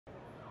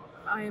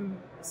I'm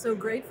so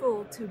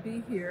grateful to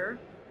be here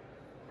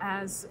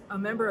as a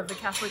member of the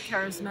Catholic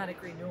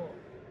Charismatic Renewal,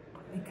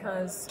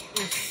 because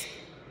it's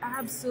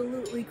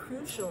absolutely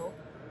crucial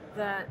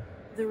that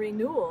the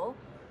renewal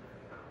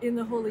in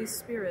the Holy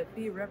Spirit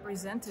be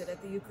represented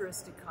at the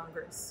Eucharistic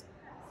Congress,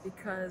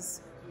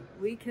 because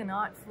we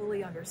cannot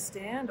fully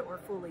understand or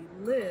fully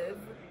live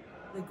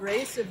the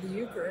grace of the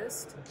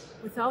Eucharist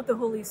without the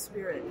Holy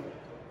Spirit.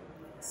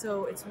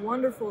 So it's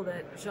wonderful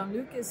that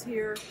Jean-Luc is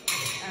here,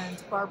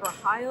 and Barbara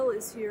Heil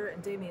is here,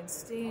 and Damien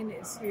Steen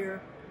is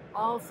here,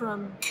 all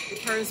from the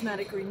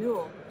Charismatic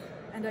Renewal.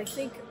 And I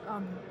think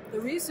the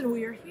reason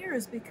we are here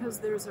is because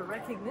there's a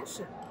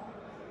recognition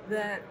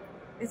that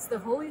it's the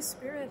Holy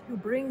Spirit who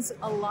brings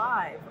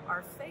alive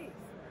our faith.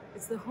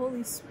 It's the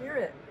Holy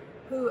Spirit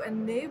who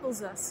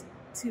enables us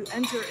to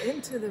enter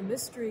into the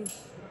mystery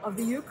of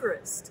the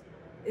Eucharist.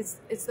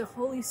 It's the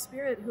Holy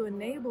Spirit who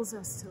enables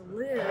us to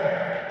live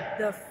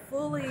the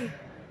fully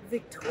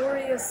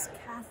victorious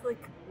Catholic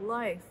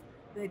life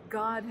that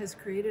God has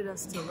created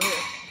us to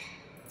live.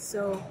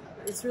 So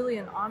it's really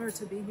an honor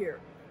to be here.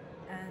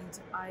 And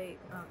I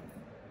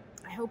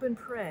hope and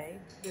pray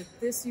that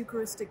this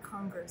Eucharistic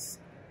Congress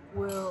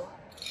will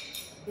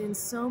in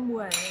some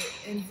way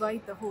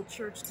invite the whole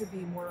Church to be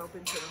more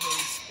open to the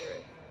Holy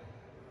Spirit.